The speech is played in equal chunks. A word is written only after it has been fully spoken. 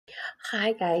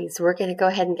Hi guys, we're going to go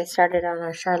ahead and get started on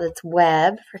our Charlotte's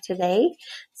Web for today.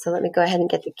 So let me go ahead and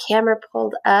get the camera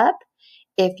pulled up.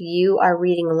 If you are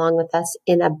reading along with us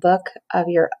in a book of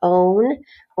your own,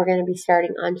 we're going to be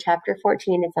starting on chapter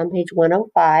 14. It's on page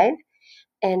 105.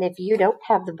 And if you don't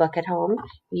have the book at home,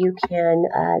 you can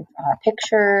draw a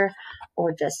picture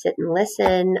or just sit and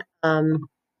listen.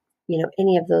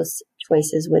 Any of those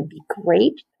choices would be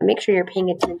great. Make sure you're paying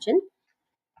attention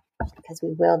because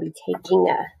we will be taking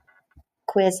a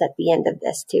quiz at the end of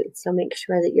this too. So make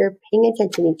sure that you're paying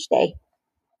attention each day.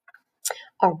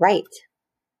 All right.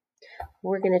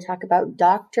 We're going to talk about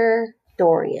Dr.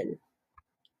 Dorian.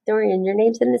 Dorian, your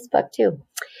name's in this book too.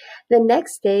 The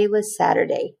next day was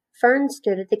Saturday. Fern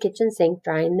stood at the kitchen sink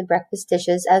drying the breakfast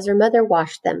dishes as her mother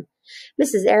washed them.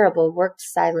 Mrs. Arable worked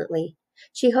silently.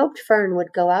 She hoped Fern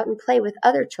would go out and play with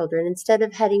other children instead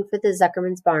of heading for the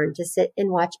Zuckerman's barn to sit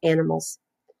and watch animals.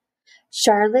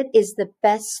 Charlotte is the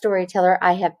best storyteller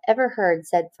I have ever heard,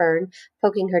 said Fern,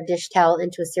 poking her dish towel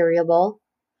into a cereal bowl.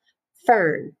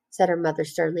 Fern, said her mother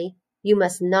sternly, you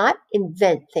must not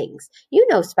invent things. You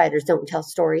know spiders don't tell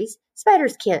stories.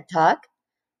 Spiders can't talk.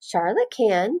 Charlotte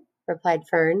can, replied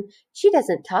Fern. She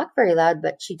doesn't talk very loud,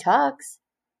 but she talks.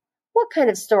 What kind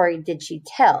of story did she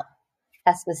tell?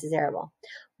 Asked Mrs. Arable.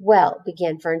 Well,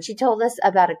 began Fern, she told us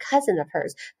about a cousin of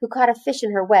hers who caught a fish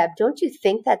in her web. Don't you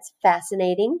think that's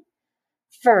fascinating?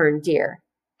 Fern, dear,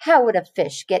 how would a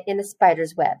fish get in a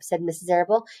spider's web? Said Mrs.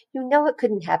 Arable. You know it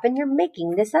couldn't happen. You're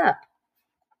making this up.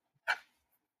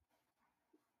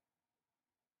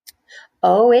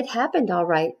 Oh, it happened all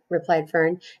right, replied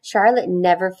Fern. Charlotte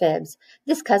never fibs.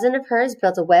 This cousin of hers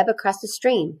built a web across the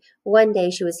stream. One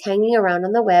day she was hanging around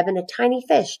on the web and a tiny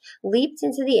fish leaped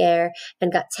into the air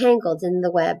and got tangled in the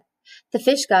web. The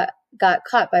fish got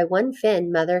caught by one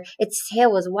fin, Mother. Its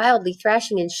tail was wildly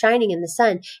thrashing and shining in the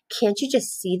sun. Can't you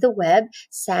just see the web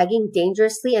sagging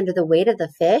dangerously under the weight of the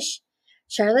fish?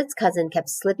 Charlotte's cousin kept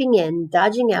slipping in,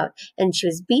 dodging out, and she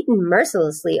was beaten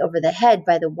mercilessly over the head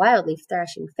by the wildly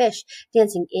thrashing fish,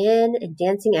 dancing in and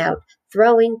dancing out,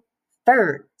 throwing.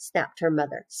 Fern, snapped her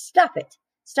mother. Stop it.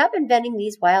 Stop inventing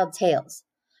these wild tales.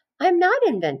 I'm not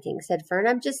inventing, said Fern.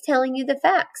 I'm just telling you the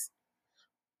facts.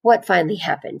 What finally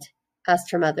happened?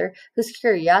 Asked her mother, whose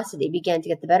curiosity began to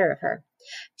get the better of her.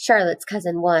 Charlotte's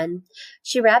cousin won.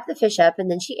 She wrapped the fish up, and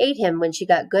then she ate him when she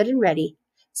got good and ready.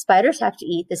 Spiders have to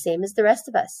eat the same as the rest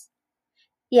of us.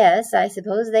 Yes, I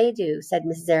suppose they do, said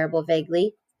Mrs. Arable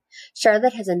vaguely.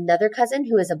 Charlotte has another cousin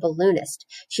who is a balloonist.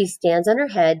 She stands on her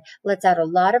head, lets out a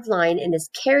lot of line, and is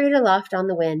carried aloft on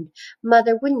the wind.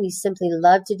 Mother, wouldn't you simply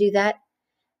love to do that?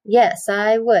 Yes,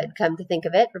 I would, come to think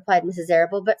of it, replied Mrs.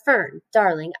 Arable. But Fern,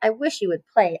 darling, I wish you would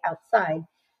play outside.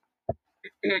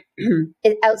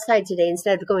 Outside today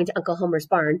instead of going to Uncle Homer's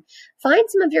barn. Find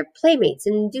some of your playmates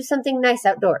and do something nice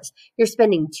outdoors. You're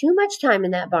spending too much time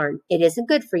in that barn. It isn't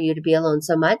good for you to be alone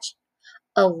so much.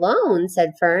 Alone,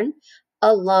 said Fern.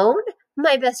 Alone?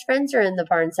 My best friends are in the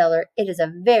barn cellar. It is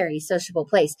a very sociable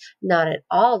place, not at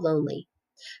all lonely.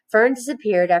 Fern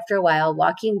disappeared after a while,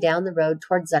 walking down the road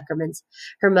toward Zuckerman's.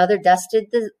 Her mother dusted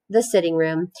the sitting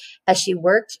room. As she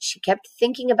worked, she kept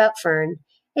thinking about Fern.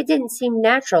 It didn't seem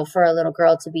natural for a little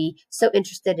girl to be so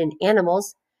interested in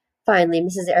animals. Finally,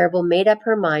 Mrs. Arable made up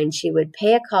her mind she would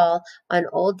pay a call on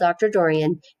old Dr.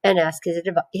 Dorian and ask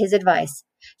his advice.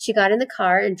 She got in the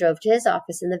car and drove to his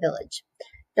office in the village.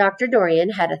 Dr.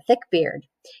 Dorian had a thick beard.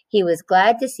 He was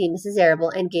glad to see Mrs. Arable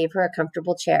and gave her a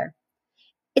comfortable chair.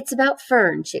 It's about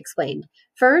Fern, she explained.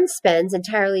 Fern spends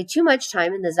entirely too much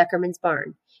time in the Zuckerman's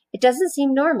barn. It doesn't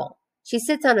seem normal. She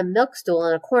sits on a milk stool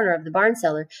in a corner of the barn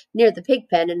cellar near the pig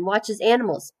pen and watches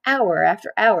animals hour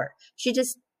after hour. She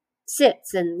just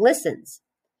sits and listens.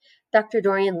 Dr.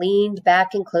 Dorian leaned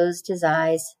back and closed his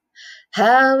eyes.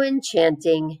 How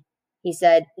enchanting, he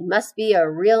said. It must be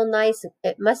real nice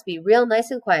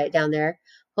and quiet down there.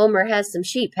 Homer has some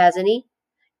sheep, hasn't he?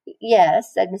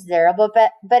 Yes, said Mrs. Arable,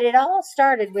 but it all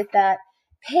started with that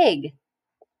pig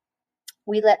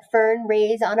we let Fern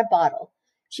raise on a bottle.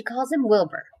 She calls him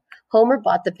Wilbur. Homer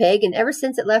bought the pig, and ever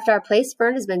since it left our place,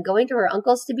 Fern has been going to her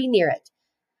uncle's to be near it.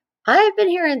 I've been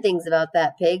hearing things about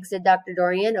that pig, said Dr.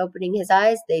 Dorian, opening his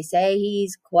eyes. They say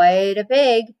he's quite a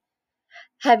pig.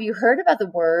 Have you heard about the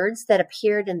words that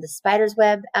appeared in the spider's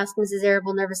web? Asked Mrs.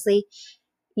 Arable nervously.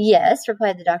 Yes,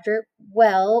 replied the doctor.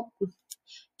 Well,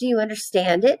 do you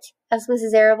understand it? Asked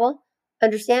Mrs. Arable.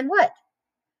 Understand what?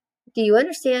 Do you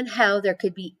understand how there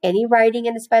could be any writing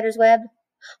in a spider's web?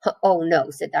 Oh,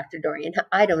 no, said Dr. Dorian.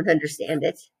 I don't understand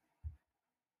it.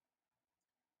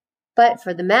 But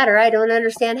for the matter, I don't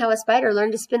understand how a spider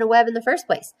learned to spin a web in the first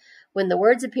place. When the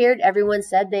words appeared, everyone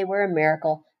said they were a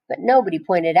miracle. but nobody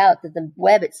pointed out that the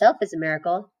web itself is a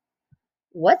miracle.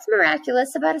 What's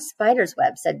miraculous about a spider's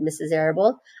web? Said Mrs.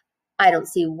 Arable. I don't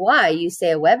see why you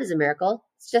say a web is a miracle.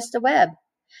 It's just a web.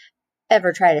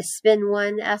 Ever try to spin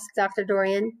one? Asked Dr.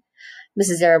 Dorian.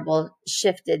 Mrs. Arable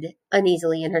shifted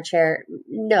uneasily in her chair.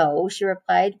 No, she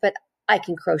replied, but I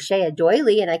can crochet a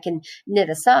doily and I can knit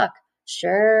a sock.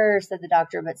 Sure, said the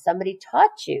doctor, but somebody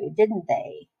taught you, didn't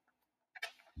they?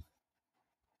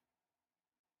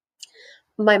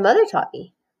 My mother taught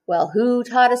me. Well, who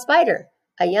taught a spider?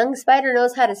 A young spider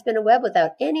knows how to spin a web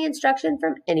without any instruction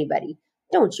from anybody.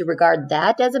 Don't you regard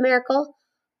that as a miracle?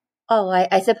 Oh,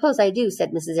 I suppose I do,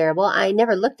 said Mrs. Arable. I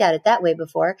never looked at it that way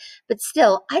before, but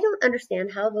still, I don't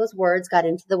understand how those words got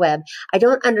into the web. I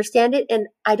don't understand it, and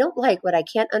I don't like what I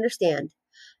can't understand.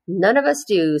 None of us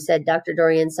do, said Dr.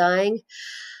 Dorian, sighing.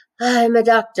 I'm a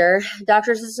doctor.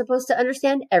 Doctors are supposed to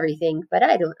understand everything, but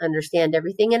I don't understand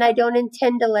everything, and I don't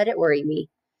intend to let it worry me.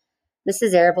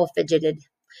 Mrs. Arable fidgeted.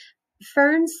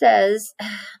 Fern says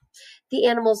the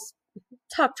animals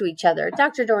talk to each other.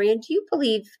 Dr. Dorian, do you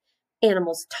believe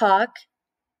animals talk?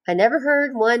 I never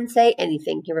heard one say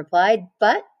anything, he replied,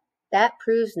 but that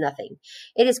proves nothing.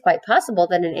 It is quite possible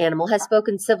that an animal has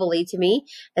spoken civilly to me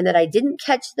and that I didn't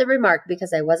catch the remark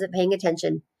because I wasn't paying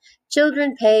attention.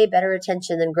 Children pay better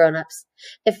attention than grown-ups.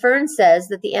 If Fern says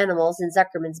that the animals in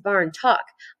Zuckerman's barn talk,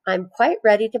 I'm quite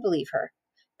ready to believe her.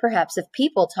 Perhaps if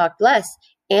people talked less,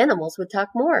 animals would talk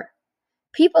more.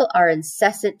 People are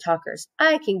incessant talkers.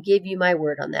 I can give you my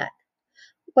word on that.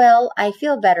 Well, I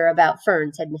feel better about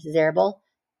Fern, said Mrs. Arable.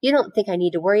 You don't think I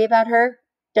need to worry about her?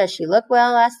 Does she look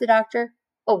well? Asked the doctor.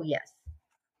 Oh, yes.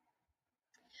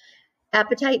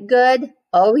 Appetite good?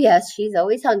 Oh, yes, she's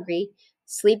always hungry.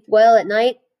 Sleep well at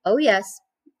night? Oh, yes.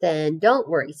 Then don't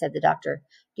worry, said the doctor.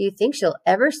 Do you think she'll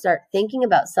ever start thinking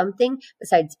about something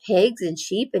besides pigs and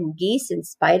sheep and geese and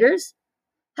spiders?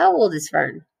 How old is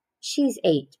Fern? She's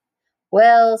 8.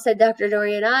 Well, said Dr.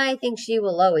 Dorian, I think she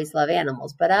will always love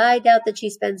animals, but I doubt that she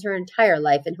spends her entire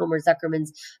life in Homer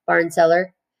Zuckerman's barn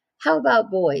cellar. How about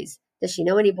boys? Does she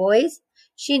know any boys?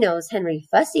 She knows Henry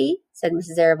Fussy, said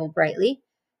Mrs. Arable brightly.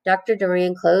 Dr.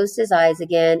 Dorian closed his eyes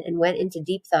again and went into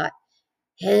deep thought.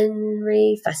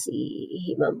 Henry Fussy,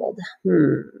 he mumbled.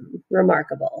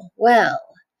 Remarkable. Well,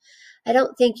 I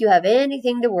don't think you have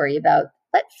anything to worry about.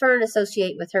 Let Fern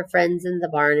associate with her friends in the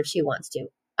barn if she wants to.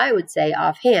 I would say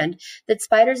offhand that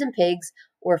spiders and pigs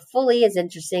were fully as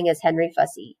interesting as Henry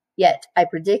Fussy. Yet I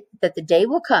predict that the day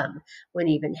will come when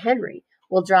even Henry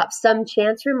will drop some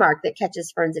chance remark that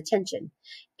catches Fern's attention.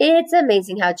 It's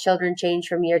amazing how children change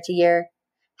from year to year.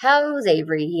 How's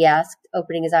Avery? He asked,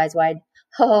 opening his eyes wide.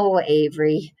 Oh,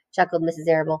 Avery, chuckled Mrs.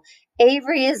 Arable.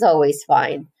 Avery is always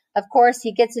fine. Of course,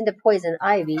 he gets into poison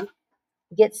ivy,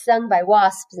 gets stung by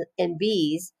wasps and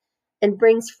bees, and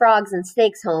brings frogs and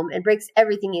snakes home and breaks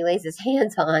everything he lays his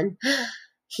hands on.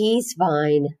 He's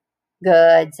fine.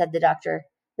 Good, said the doctor.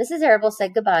 Mrs. Arable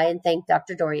said goodbye and thanked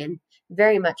Dr. Dorian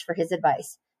very much for his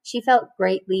advice. She felt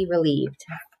greatly relieved.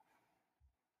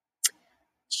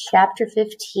 Chapter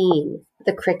 15,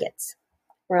 The Crickets.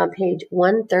 We're on page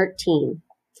 113.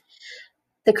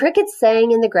 The crickets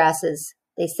sang in the grasses.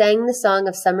 They sang the song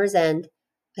of summer's end,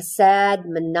 a sad,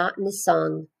 monotonous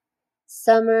song.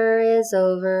 Summer is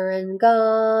over and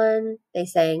gone, they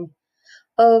sang.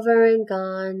 Over and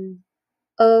gone,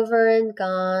 over and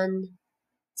gone.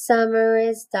 Summer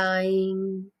is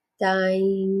dying,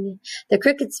 dying. The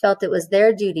crickets felt it was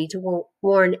their duty to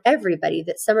warn everybody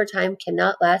that summertime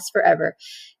cannot last forever.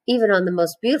 Even on the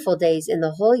most beautiful days in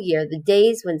the whole year, the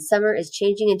days when summer is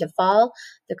changing into fall,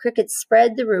 the crickets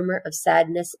spread the rumor of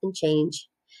sadness and change.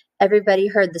 Everybody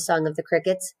heard the song of the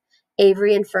crickets.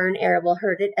 Avery and Fern Arable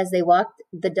heard it as they walked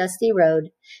the dusty road.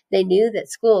 They knew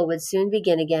that school would soon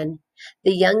begin again.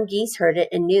 The young geese heard it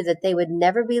and knew that they would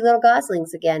never be little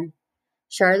goslings again.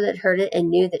 Charlotte heard it and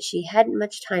knew that she hadn't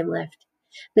much time left.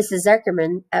 Mrs.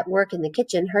 Zuckerman, at work in the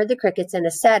kitchen, heard the crickets and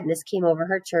a sadness came over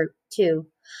her too.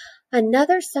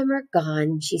 Another summer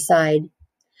gone, she sighed.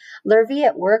 Lurvy,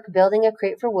 at work building a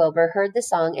crate for Wilbur, heard the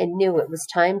song and knew it was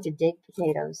time to dig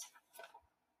potatoes.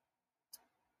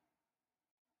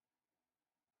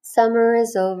 Summer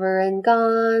is over and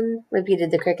gone, repeated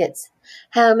the crickets.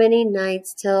 How many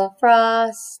nights till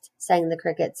frost, sang the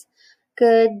crickets.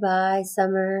 Goodbye,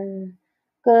 summer,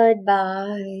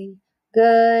 goodbye,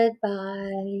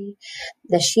 goodbye.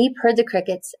 The sheep heard the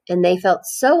crickets, and they felt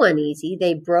so uneasy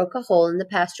they broke a hole in the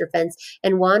pasture fence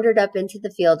and wandered up into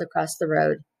the field across the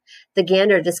road. The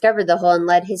gander discovered the hole and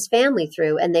led his family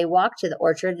through, and they walked to the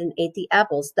orchard and ate the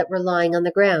apples that were lying on the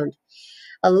ground.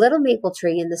 A little maple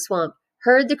tree in the swamp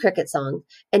heard the cricket song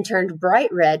and turned bright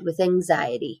red with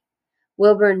anxiety.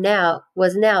 Wilbur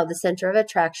was now the center of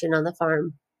attraction on the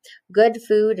farm. Good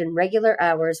food and regular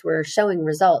hours were showing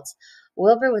results.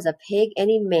 Wilbur was a pig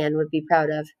any man would be proud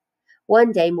of.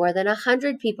 One day, more than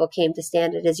 100 people came to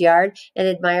stand at his yard and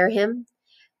admire him.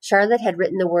 Charlotte had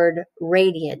written the word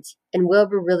radiant, and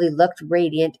Wilbur really looked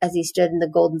radiant as he stood in the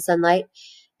golden sunlight.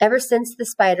 Ever since the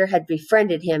spider had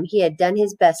befriended him, he had done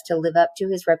his best to live up to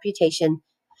his reputation.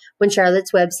 When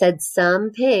Charlotte's Web said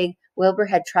some pig, Wilbur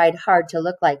had tried hard to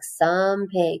look like some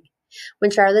pig.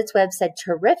 When Charlotte's Web said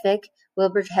terrific,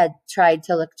 Wilbur had tried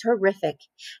to look terrific.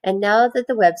 And now that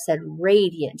the web said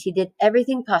radiant, he did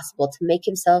everything possible to make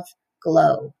himself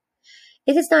glow.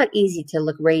 It is not easy to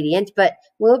look radiant, but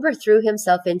Wilbur threw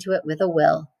himself into it with a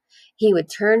will. He would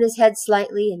turn his head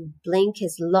slightly and blink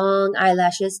his long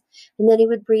eyelashes, and then he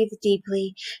would breathe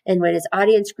deeply, and when his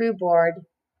audience grew bored,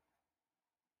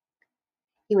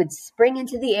 he would spring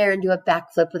into the air and do a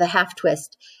backflip with a half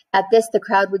twist. At this, the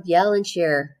crowd would yell and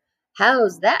cheer.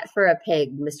 "How's that for a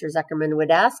pig?" Mr. Zuckerman would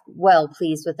ask, well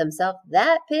pleased with himself.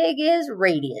 "That pig is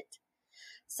radiant."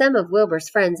 Some of Wilbur's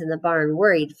friends in the barn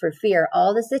worried for fear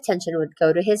all this attention would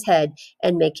go to his head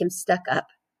and make him stuck up.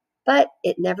 But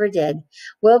it never did.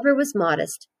 Wilbur was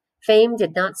modest. Fame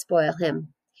did not spoil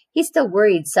him. He still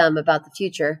worried some about the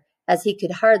future, as he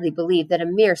could hardly believe that a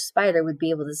mere spider would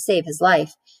be able to save his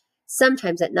life.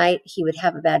 Sometimes at night he would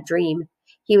have a bad dream.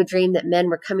 He would dream that men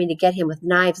were coming to get him with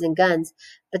knives and guns,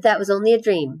 but that was only a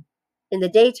dream. In the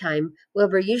daytime,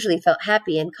 Wilbur usually felt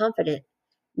happy and confident.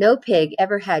 No pig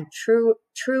ever had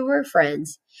truer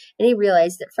friends, and he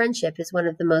realized that friendship is one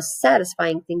of the most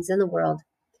satisfying things in the world.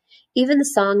 Even the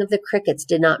song of the crickets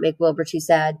did not make Wilbur too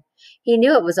sad. He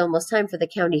knew it was almost time for the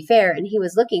county fair, and he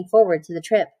was looking forward to the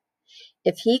trip.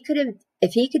 If he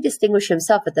could distinguish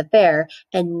himself at the fair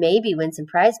and maybe win some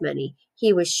prize money,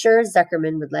 he was sure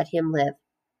Zuckerman would let him live.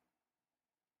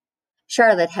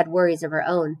 Charlotte had worries of her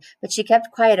own, but she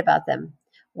kept quiet about them.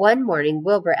 One morning,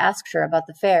 Wilbur asked her about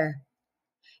the fair.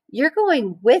 "You're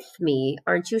going with me,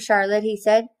 aren't you, Charlotte?" he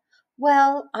said.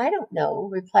 "Well, I don't know,"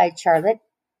 replied Charlotte.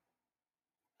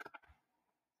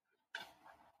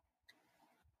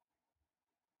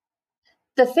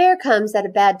 "The fair comes at a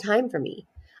bad time for me.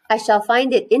 I shall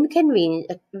find it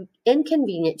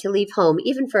inconvenient to leave home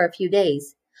even for a few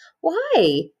days."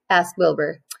 "Why?" asked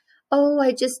Wilbur. "Oh,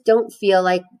 I just don't feel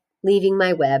like leaving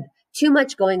my web. Too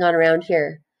much going on around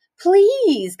here."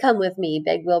 "Please come with me,"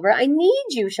 begged Wilbur. "I need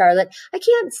you, Charlotte. I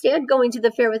can't stand going to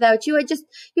the fair without you.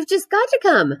 You've just got to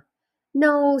come."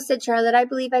 "No," said Charlotte. "I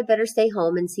believe I'd better stay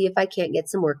home and see if I can't get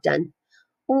some work done."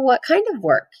 "What kind of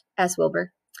work?" asked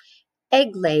Wilbur.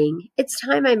 "Egg laying. It's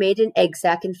time I made an egg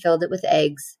sack and filled it with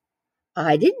eggs."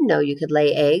 "I didn't know you could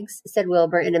lay eggs," said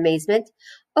Wilbur in amazement.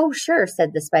 "Oh, sure,"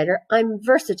 said the spider. "I'm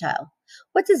versatile."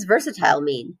 "What does versatile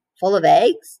mean? Full of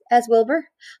eggs?" asked Wilbur.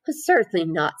 "Certainly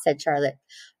not," said Charlotte.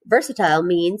 "Versatile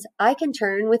means I can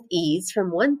turn with ease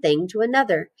from one thing to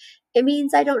another. It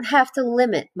means I don't have to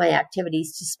limit my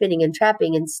activities to spinning and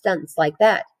trapping and stunts like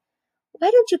that."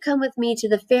 "Why don't you come with me to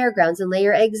the fairgrounds and lay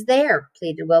your eggs there?"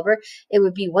 pleaded Wilbur. "It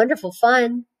would be wonderful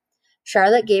fun."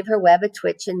 Charlotte gave her web a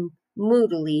twitch and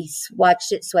moodily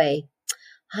watched it sway.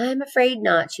 "I'm afraid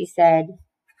not," she said.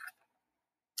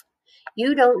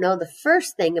 "You don't know the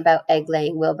first thing about egg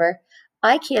laying, Wilbur.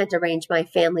 I can't arrange my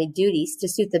family duties to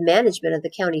suit the management of the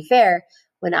county fair.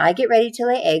 When I get ready to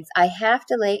lay eggs, I have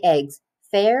to lay eggs,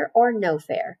 fair or no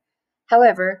fair.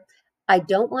 However, I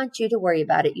don't want you to worry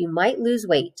about it. You might lose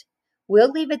weight.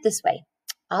 We'll leave it this way.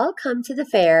 I'll come to the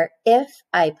fair if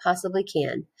I possibly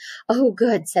can." "Oh,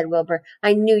 good," said Wilbur.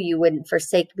 "I knew you wouldn't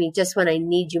forsake me just when I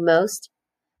need you most."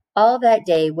 All that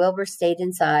day, Wilbur stayed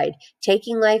inside,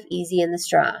 taking life easy in the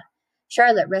straw.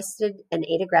 Charlotte rested and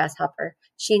ate a grasshopper.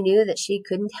 She knew that she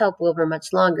couldn't help Wilbur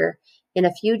much longer. In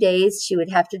a few days, she would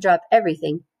have to drop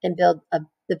everything and build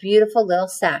the beautiful little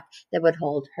sack that would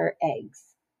hold her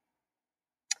eggs.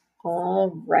 All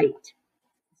right.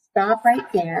 Stop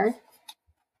right there.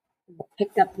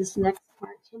 Pick up this next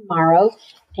part tomorrow.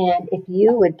 And if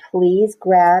you would please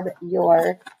grab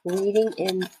your reading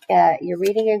and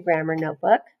grammar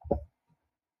notebook.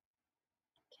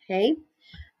 Okay.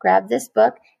 Grab this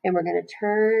book, and we're going to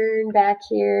turn back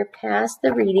here past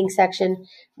the reading section.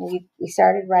 We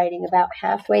started writing about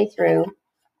halfway through.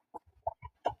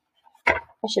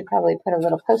 I should probably put a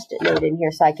little Post-it note in here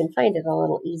so I can find it a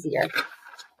little easier.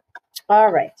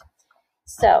 All right.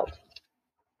 So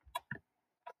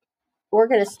we're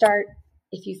going to start.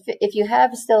 If you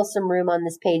have still some room on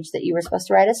this page that you were supposed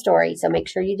to write a story, so make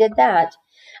sure you did that.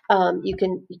 You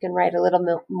can write a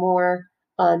little more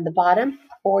on the bottom,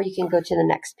 or you can go to the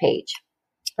next page.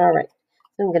 All right,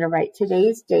 so I'm going to write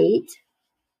today's date,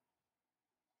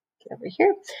 Get over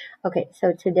here. Okay,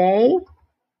 so today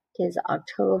is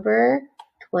October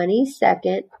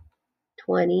 22nd,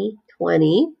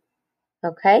 2020.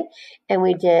 Okay, and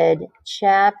we did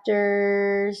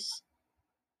chapters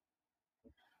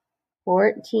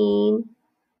 14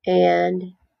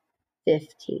 and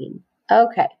 15.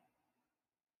 Okay.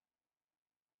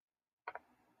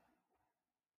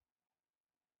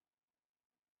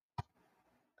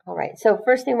 All right, so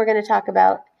first thing we're going to talk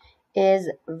about is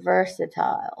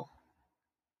versatile.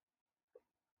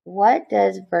 What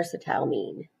does versatile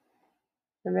mean?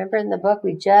 Remember in the book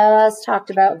we just talked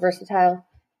about versatile.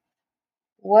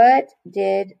 What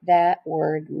did that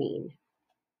word mean?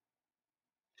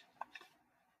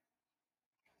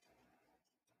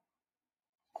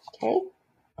 Okay,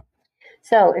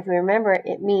 so if you remember,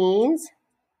 it means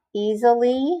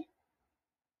easily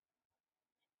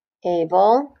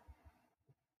able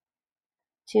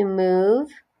to move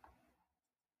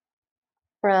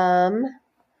from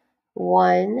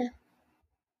one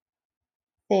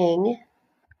thing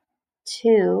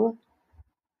to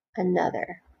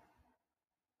another.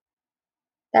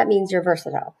 That means you're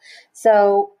versatile.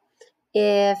 So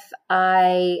if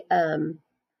I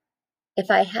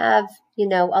have,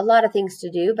 a lot of things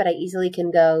to do, but I easily can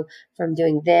go from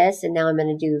doing this and now I'm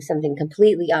going to do something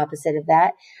completely opposite of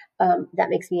that, that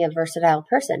makes me a versatile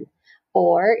person.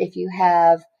 Or if you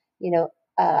have,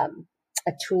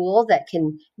 a tool that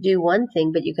can do one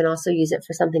thing, but you can also use it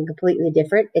for something completely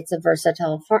different, it's a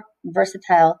versatile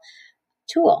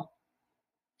tool.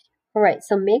 All right,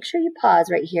 so make sure you pause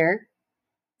right here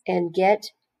and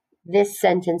get this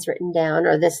sentence written down,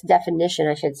 or this definition,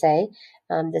 I should say,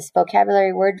 this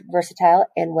vocabulary word versatile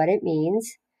and what it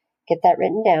means. Get that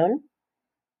written down.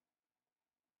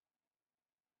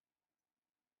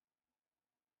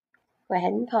 Go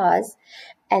ahead and pause.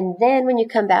 And then when you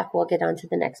come back, we'll get on to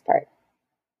the next part.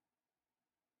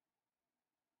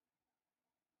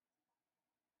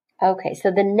 Okay, so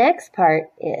the next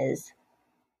part is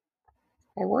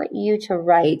I want you to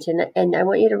write, and I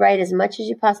want you to write as much as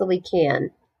you possibly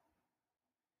can.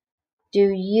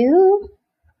 Do you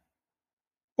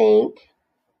think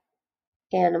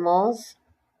animals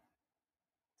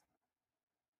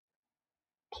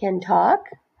can talk?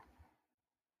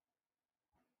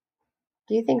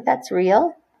 Do you think that's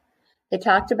real? It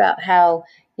talked about how,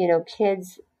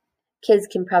 kids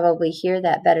can probably hear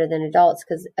that better than adults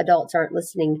because adults aren't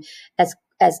listening as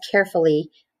carefully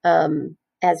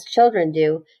as children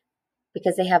do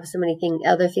because they have so many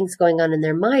other things going on in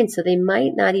their mind, so they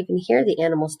might not even hear the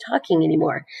animals talking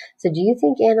anymore. So do you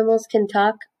think animals can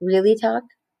talk, really talk?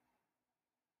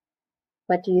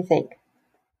 What do you think?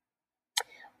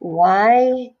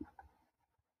 Why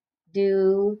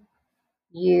do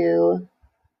you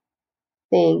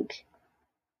think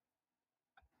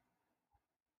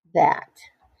that?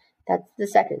 That's the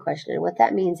second question. And what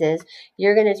that means is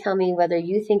you're going to tell me whether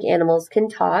you think animals can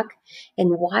talk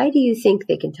and why do you think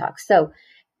they can talk. So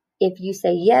if you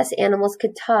say, yes, animals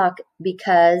could talk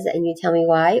because, and you tell me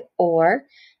why, or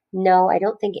no, I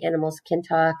don't think animals can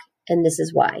talk and this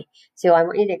is why. So I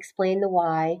want you to explain the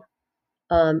why,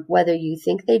 whether you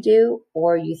think they do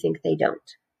or you think they don't.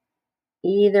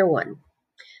 Either one,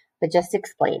 but just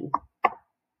explain.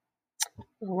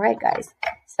 All right, guys.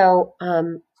 So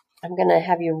I'm going to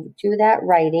have you do that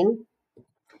writing.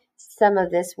 Some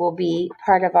of this will be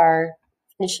part of our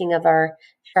finishing of our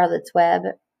Charlotte's Web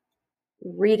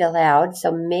read aloud.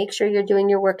 So make sure you're doing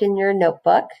your work in your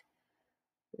notebook.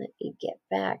 Let me get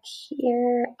back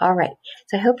here. All right.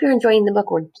 So I hope you're enjoying the book.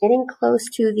 We're getting close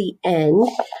to the end.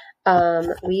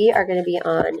 We are going to be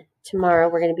on tomorrow.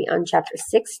 We're going to be on chapter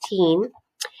 16.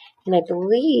 And I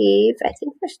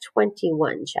think there's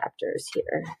 21 chapters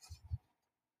here.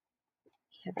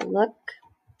 Have a look.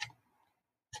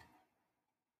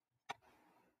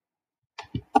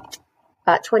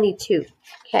 22.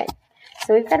 Okay.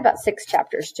 So we've got about 6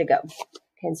 chapters to go.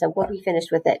 And so we'll be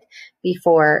finished with it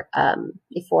before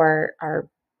our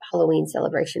Halloween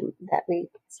celebration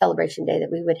day that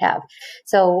we would have.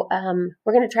 So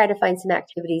we're going to try to find some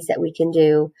activities that we can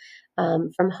do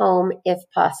from home if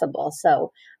possible.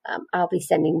 So I'll be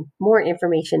sending more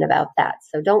information about that.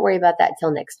 So don't worry about that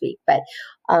till next week. But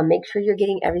make sure you're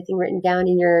getting everything written down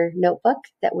in your notebook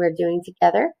that we're doing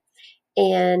together.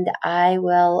 And I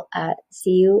will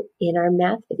see you in our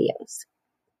math videos.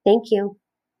 Thank you.